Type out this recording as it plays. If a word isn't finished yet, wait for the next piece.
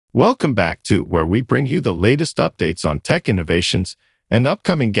Welcome back to where we bring you the latest updates on tech innovations and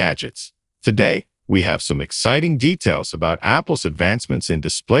upcoming gadgets. Today, we have some exciting details about Apple's advancements in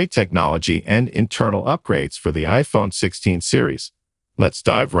display technology and internal upgrades for the iPhone 16 series. Let's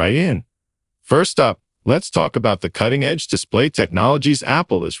dive right in. First up, let's talk about the cutting-edge display technologies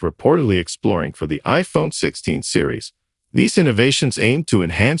Apple is reportedly exploring for the iPhone 16 series. These innovations aim to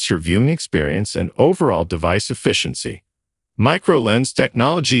enhance your viewing experience and overall device efficiency. Micro-lens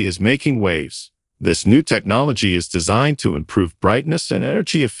technology is making waves. This new technology is designed to improve brightness and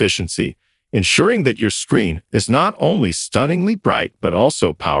energy efficiency, ensuring that your screen is not only stunningly bright but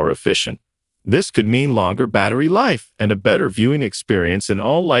also power efficient. This could mean longer battery life and a better viewing experience in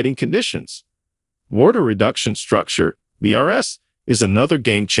all lighting conditions. Water reduction structure, BRS, is another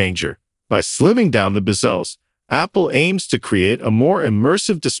game changer. By slimming down the bezels, Apple aims to create a more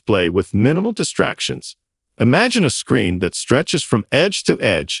immersive display with minimal distractions. Imagine a screen that stretches from edge to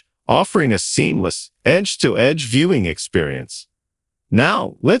edge, offering a seamless edge-to-edge viewing experience.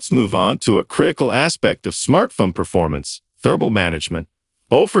 Now, let's move on to a critical aspect of smartphone performance, thermal management.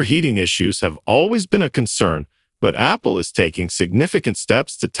 Overheating issues have always been a concern, but Apple is taking significant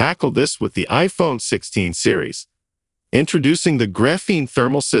steps to tackle this with the iPhone 16 series. Introducing the Graphene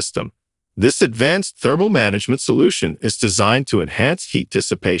Thermal System. This advanced thermal management solution is designed to enhance heat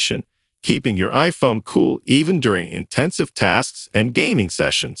dissipation, keeping your iPhone cool even during intensive tasks and gaming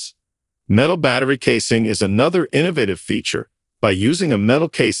sessions. Metal battery casing is another innovative feature. By using a metal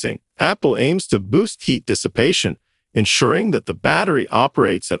casing, Apple aims to boost heat dissipation, ensuring that the battery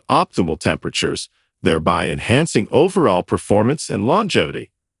operates at optimal temperatures, thereby enhancing overall performance and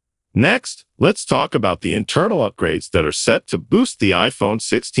longevity. Next, let's talk about the internal upgrades that are set to boost the iPhone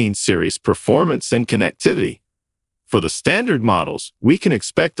 16 series performance and connectivity. For the standard models, we can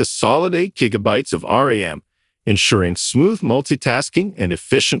expect a solid 8 GB of RAM, ensuring smooth multitasking and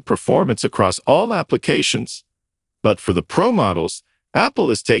efficient performance across all applications. But for the Pro models, Apple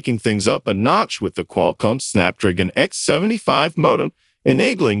is taking things up a notch with the Qualcomm Snapdragon X75 modem,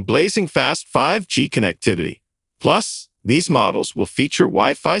 enabling blazing fast 5G connectivity. Plus, these models will feature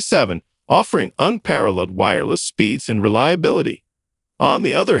Wi-Fi 7, offering unparalleled wireless speeds and reliability. On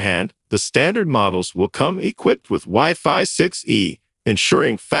the other hand, the standard models will come equipped with Wi-Fi 6E,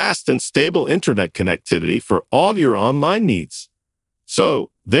 ensuring fast and stable internet connectivity for all your online needs.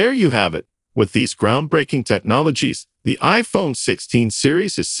 So, there you have it. With these groundbreaking technologies, the iPhone 16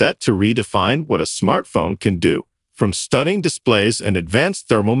 series is set to redefine what a smartphone can do. From stunning displays and advanced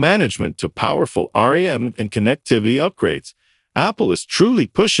thermal management to powerful RAM and connectivity upgrades, Apple is truly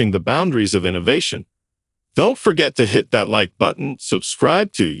pushing the boundaries of innovation. Don't forget to hit that like button,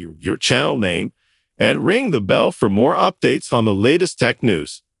 subscribe to your channel name, and ring the bell for more updates on the latest tech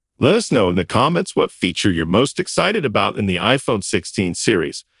news. Let us know in the comments what feature you're most excited about in the iPhone 16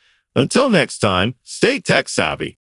 series. Until next time, stay tech savvy.